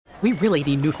We really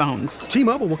need new phones.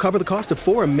 T-Mobile will cover the cost of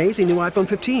 4 amazing new iPhone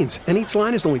 15s, and each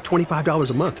line is only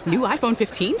 $25 a month. New iPhone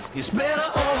 15s? It's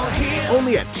better over here.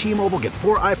 Only at T-Mobile, get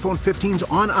 4 iPhone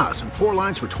 15s on us and 4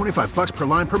 lines for $25 per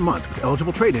line per month with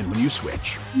eligible trade-in when you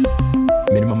switch.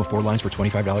 Minimum of 4 lines for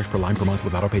 $25 per line per month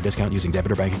with autopay discount using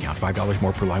debit or bank account. $5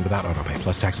 more per line without autopay,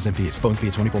 plus taxes and fees. Phone fee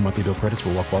at 24 monthly bill credits for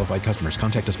well-qualified customers.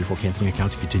 Contact us before canceling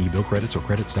account to continue bill credits or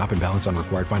credit stop and balance on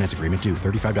required finance agreement due.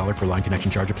 $35 per line connection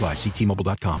charge applies. See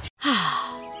T-Mobile.com.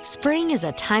 Spring is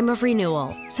a time of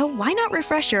renewal, so why not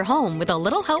refresh your home with a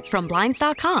little help from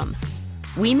Blinds.com?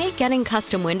 We make getting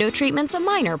custom window treatments a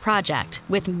minor project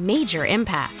with major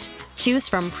impact. Choose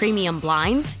from premium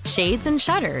blinds, shades, and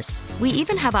shutters. We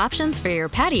even have options for your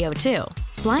patio, too.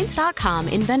 Blinds.com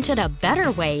invented a better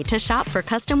way to shop for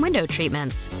custom window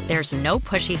treatments. There's no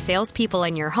pushy salespeople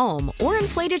in your home or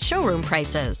inflated showroom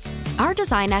prices. Our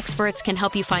design experts can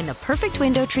help you find the perfect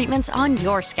window treatments on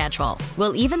your schedule.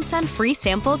 We'll even send free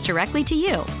samples directly to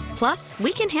you. Plus,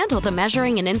 we can handle the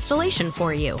measuring and installation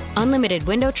for you. Unlimited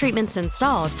window treatments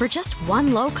installed for just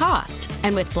one low cost.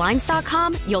 And with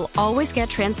Blinds.com, you'll always get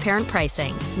transparent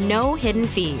pricing. No hidden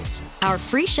fees. Our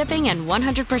free shipping and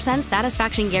 100%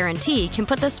 satisfaction guarantee can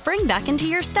put the spring back into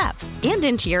your step and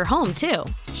into your home, too.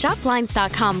 Shop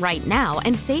Blinds.com right now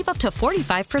and save up to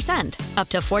 45%. Up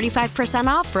to 45%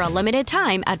 off for a limited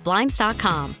time at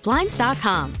Blinds.com.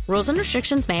 Blinds.com. Rules and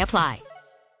restrictions may apply.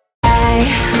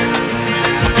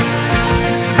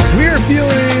 We're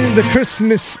feeling the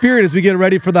Christmas spirit as we get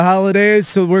ready for the holidays,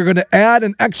 so we're going to add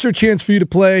an extra chance for you to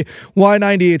play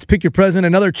Y98's Pick Your Present,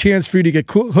 another chance for you to get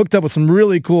hooked up with some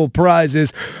really cool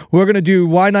prizes. We're going to do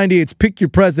Y98's Pick Your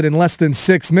Present in less than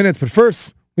 6 minutes, but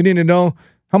first, we need to know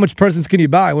how much presents can you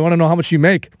buy. We want to know how much you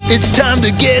make. It's time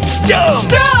to get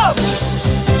stumped. Stumped!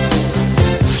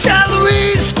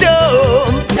 Salary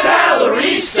Stump!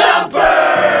 Salary Stumper!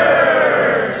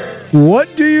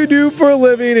 What do you do for a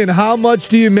living and how much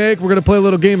do you make? We're going to play a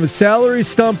little game of Salary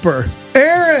Stumper.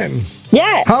 Erin!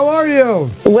 Yes. How are you?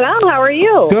 Well, how are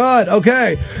you? Good.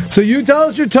 Okay. So you tell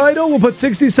us your title. We'll put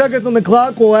 60 seconds on the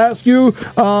clock. We'll ask you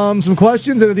some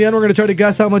questions, and at the end, we're going to try to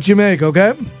guess how much you make,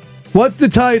 okay? What's the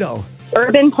title?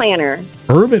 Urban Planner.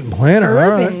 Urban Planner.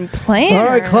 Urban Planner. All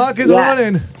right, clock is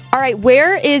running. All right,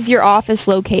 where is your office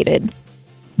located?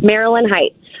 Maryland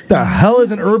Heights. The hell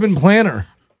is an urban planner?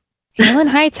 Maryland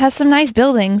Heights has some nice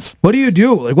buildings. What do you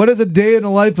do? Like, what does a day in the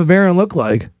life of Erin look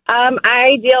like?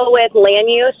 I deal with land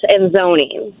use and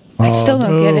zoning. I still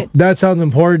don't get it. That sounds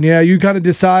important. Yeah, you kind of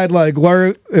decide like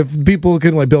where if people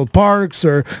can like build parks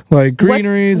or like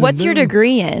greeneries. What's your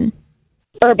degree in?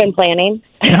 Urban planning.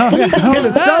 Stop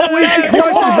wasting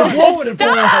questions. You're blowing it for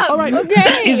us. All right.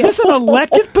 Okay. Is this an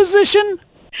elected position?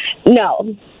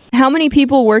 No. How many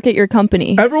people work at your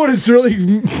company? Everyone is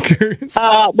really curious.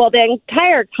 Well, the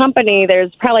entire company,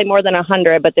 there's probably more than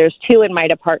 100, but there's 2 in my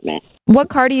department. What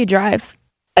car do you drive?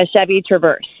 A Chevy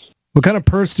Traverse. What kind of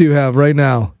purse do you have right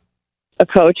now? A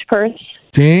Coach purse.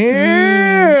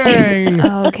 Dang.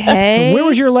 Okay. Where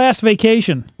was your last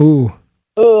vacation? Ooh,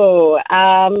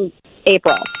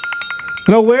 April.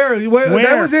 No, where?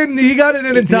 That was in. He got it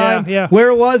in time. Yeah.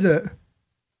 Where was it?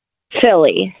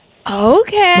 Philly.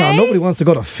 Okay. No, nobody wants to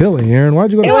go to Philly, Erin.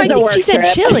 Why'd you go to No, I Philly? think she said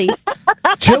trip. chili.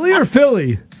 Chili or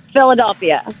Philly?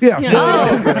 Philadelphia. Yeah, Philly.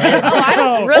 I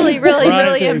was really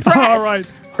impressed. All right.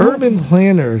 Urban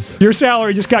planners. Your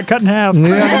salary just got cut in half.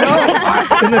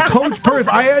 Yeah, I know. In the Coach purse,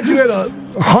 I had you at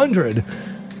 100.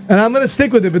 And I'm going to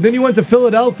stick with it, but then you went to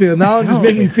Philadelphia, and now it just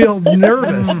made me feel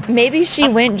nervous. Maybe she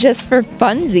went just for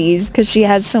funsies because she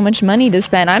has so much money to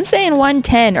spend. I'm saying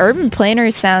 110. Urban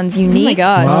Planner sounds unique. Oh my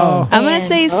gosh. Wow. I'm going to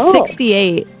say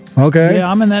 68. Okay.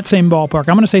 Yeah, I'm in that same ballpark.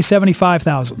 I'm going to say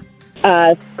 75,000.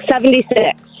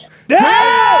 76. Yeah!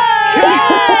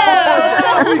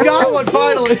 We got one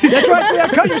finally. That's right. So I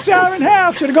cut your salary in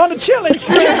half. Should have gone to chili.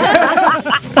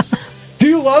 Do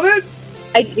you love it?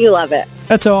 I do love it.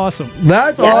 That's awesome.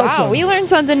 That's awesome. Wow, we learned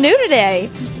something new today.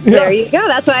 Yeah. There you go.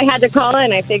 That's why I had to call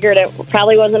in. I figured it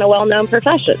probably wasn't a well-known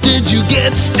profession. Did you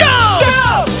get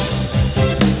stumped?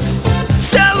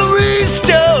 Salary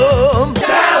Stump!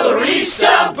 Salary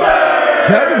Stumper!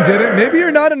 Kevin did it. Maybe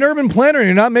you're not an urban planner and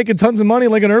you're not making tons of money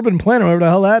like an urban planner, whatever the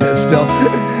hell that is still.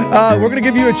 We're going to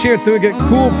give you a chance to get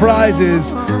cool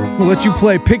prizes. We'll let you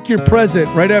play Pick Your Present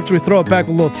right after we throw it back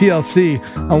with a little TLC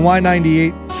on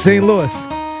Y98 St. Louis.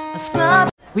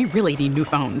 We really need new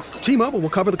phones. T-Mobile will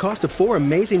cover the cost of 4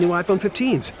 amazing new iPhone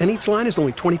 15s, and each line is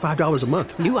only $25 a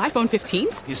month. New iPhone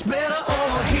 15s? It's better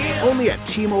over here. Only at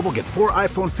T-Mobile, get 4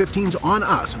 iPhone 15s on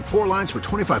us and 4 lines for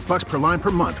 $25 per line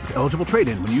per month with eligible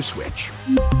trade-in when you switch.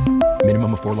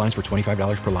 Minimum of 4 lines for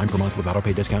 $25 per line per month with auto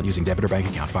pay discount using debit or bank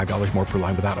account. $5 more per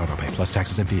line without auto pay, plus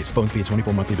taxes and fees. Phone fee at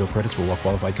 24 monthly bill credits for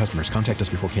well-qualified customers. Contact us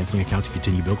before canceling account to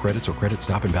continue bill credits or credit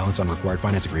stop and balance on required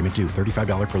finance agreement due.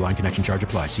 $35 per line connection charge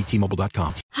applies. See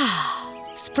T-Mobile.com.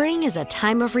 Spring is a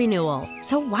time of renewal,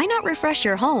 so why not refresh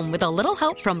your home with a little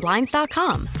help from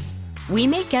Blinds.com? We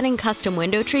make getting custom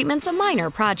window treatments a minor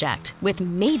project with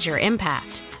major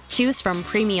impact. Choose from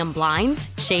premium blinds,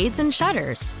 shades, and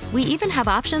shutters. We even have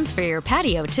options for your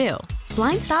patio, too.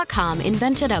 Blinds.com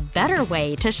invented a better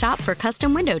way to shop for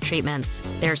custom window treatments.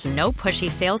 There's no pushy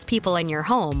salespeople in your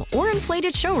home or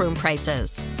inflated showroom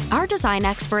prices. Our design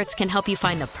experts can help you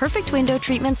find the perfect window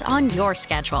treatments on your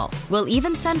schedule. We'll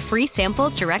even send free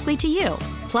samples directly to you.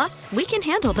 Plus, we can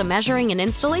handle the measuring and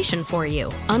installation for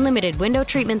you. Unlimited window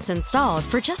treatments installed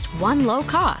for just one low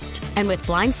cost. And with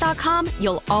Blinds.com,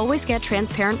 you'll always get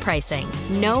transparent pricing.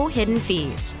 No hidden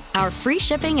fees. Our free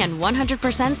shipping and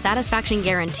 100% satisfaction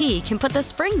guarantee can put the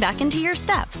spring back into your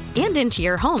step and into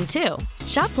your home, too.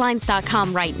 Shop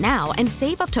Blinds.com right now and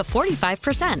save up to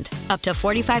 45%. Up to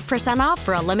 45% off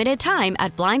for a limited time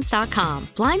at Blinds.com.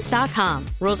 Blinds.com.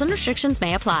 Rules and restrictions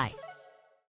may apply.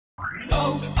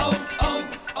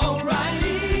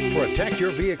 Protect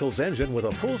your vehicle's engine with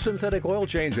a full synthetic oil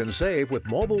change and save with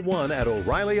Mobile One at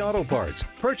O'Reilly Auto Parts.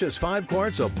 Purchase 5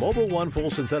 quarts of Mobile One full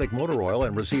synthetic motor oil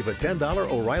and receive a $10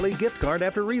 O'Reilly gift card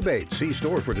after rebate. See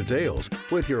store for details.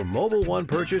 With your Mobile One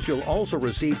purchase, you'll also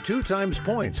receive 2 times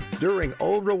points during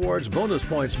O Rewards Bonus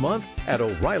Points Month at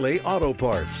O'Reilly Auto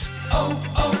Parts.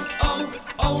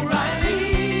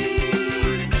 O'Reilly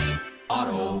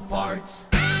Auto Parts.